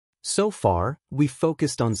So far, we've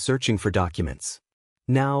focused on searching for documents.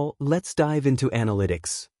 Now, let's dive into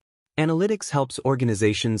analytics. Analytics helps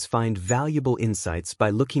organizations find valuable insights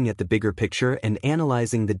by looking at the bigger picture and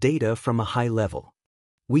analyzing the data from a high level.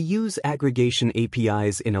 We use aggregation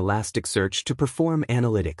APIs in Elasticsearch to perform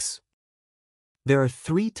analytics. There are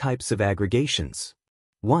 3 types of aggregations.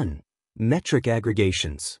 1. Metric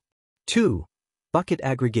aggregations. 2. Bucket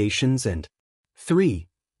aggregations, and 3.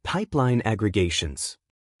 Pipeline aggregations.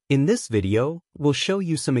 In this video, we'll show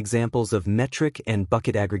you some examples of metric and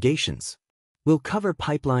bucket aggregations. We'll cover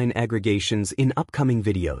pipeline aggregations in upcoming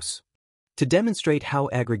videos. To demonstrate how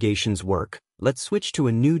aggregations work, let's switch to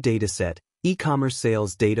a new dataset, e-commerce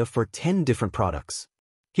sales data for 10 different products.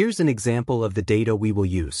 Here's an example of the data we will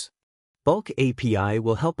use. Bulk API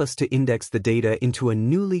will help us to index the data into a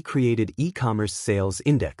newly created e-commerce sales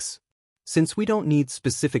index. Since we don't need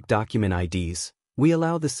specific document IDs, we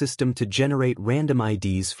allow the system to generate random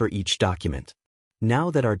IDs for each document.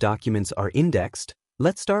 Now that our documents are indexed,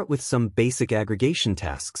 let's start with some basic aggregation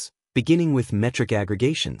tasks, beginning with metric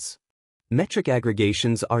aggregations. Metric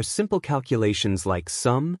aggregations are simple calculations like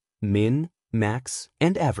sum, min, max,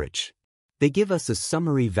 and average. They give us a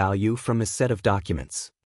summary value from a set of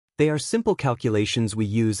documents. They are simple calculations we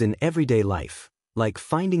use in everyday life, like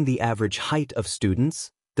finding the average height of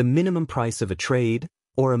students, the minimum price of a trade,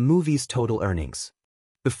 or a movie's total earnings.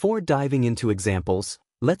 Before diving into examples,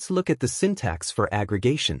 let's look at the syntax for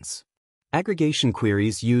aggregations. Aggregation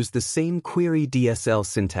queries use the same query DSL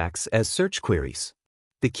syntax as search queries.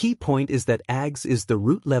 The key point is that AGS is the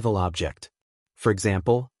root-level object. For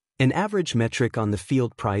example, an average metric on the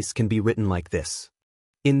field price can be written like this.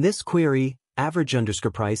 In this query,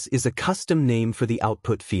 average_price is a custom name for the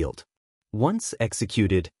output field. Once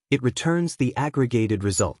executed, it returns the aggregated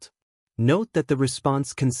result. Note that the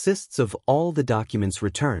response consists of all the documents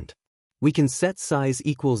returned. We can set size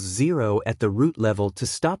equals 0 at the root level to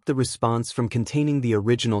stop the response from containing the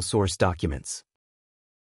original source documents.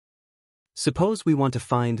 Suppose we want to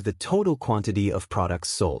find the total quantity of products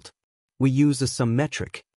sold. We use a sum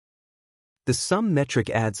metric. The sum metric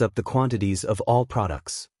adds up the quantities of all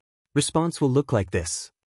products. Response will look like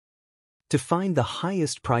this. To find the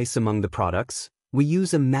highest price among the products, we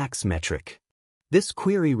use a max metric. This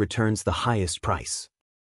query returns the highest price.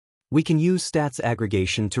 We can use stats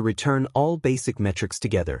aggregation to return all basic metrics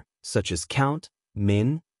together, such as count,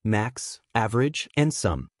 min, max, average, and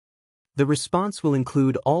sum. The response will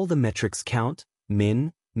include all the metrics count,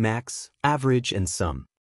 min, max, average, and sum.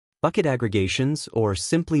 Bucket aggregations, or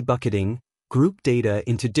simply bucketing, group data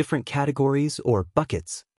into different categories or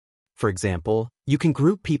buckets. For example, you can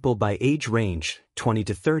group people by age range, 20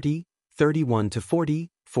 to 30, 31 to 40,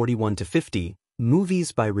 41 to 50,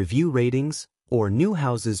 movies by review ratings, or new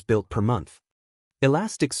houses built per month.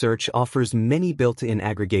 Elasticsearch offers many built-in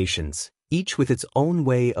aggregations, each with its own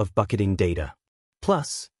way of bucketing data.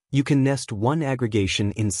 Plus, you can nest one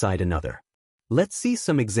aggregation inside another. Let's see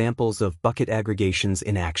some examples of bucket aggregations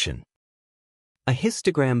in action. A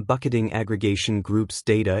histogram bucketing aggregation groups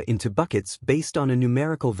data into buckets based on a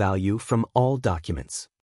numerical value from all documents.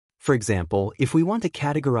 For example, if we want to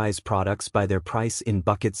categorize products by their price in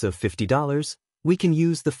buckets of $50, we can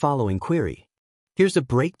use the following query. Here's a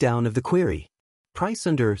breakdown of the query.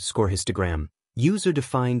 Price_histogram,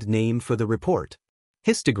 user-defined name for the report.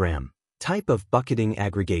 Histogram, type of bucketing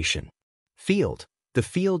aggregation. Field, the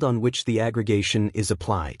field on which the aggregation is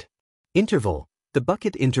applied. Interval, the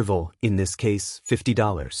bucket interval, in this case,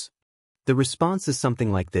 $50. The response is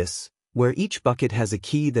something like this, where each bucket has a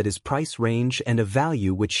key that is price range and a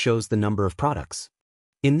value which shows the number of products.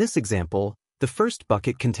 In this example, the first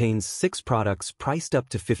bucket contains 6 products priced up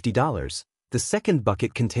to $50. The second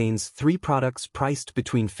bucket contains 3 products priced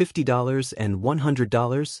between $50 and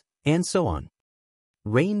 $100, and so on.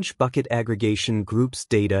 Range bucket aggregation groups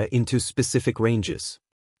data into specific ranges.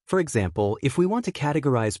 For example, if we want to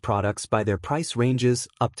categorize products by their price ranges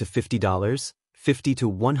up to $50, $50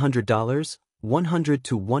 to $100, $100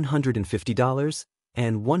 to $150,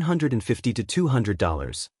 and $150 to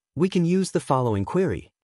 $200, we can use the following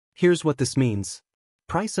query. Here's what this means.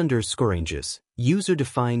 Price_ranges,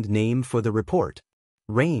 user-defined name for the report.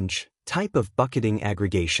 Range, type of bucketing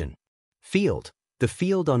aggregation. Field, the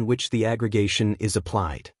field on which the aggregation is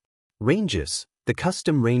applied. Ranges, the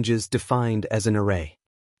custom ranges defined as an array.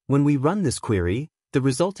 When we run this query, the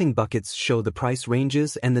resulting buckets show the price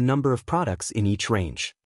ranges and the number of products in each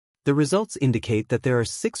range. The results indicate that there are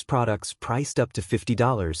 6 products priced up to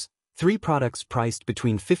 $50, 3 products priced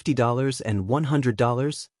between $50 and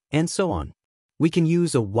 $100, and so on. We can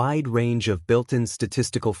use a wide range of built-in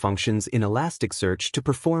statistical functions in Elasticsearch to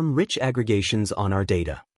perform rich aggregations on our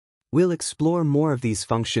data. We'll explore more of these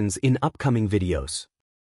functions in upcoming videos.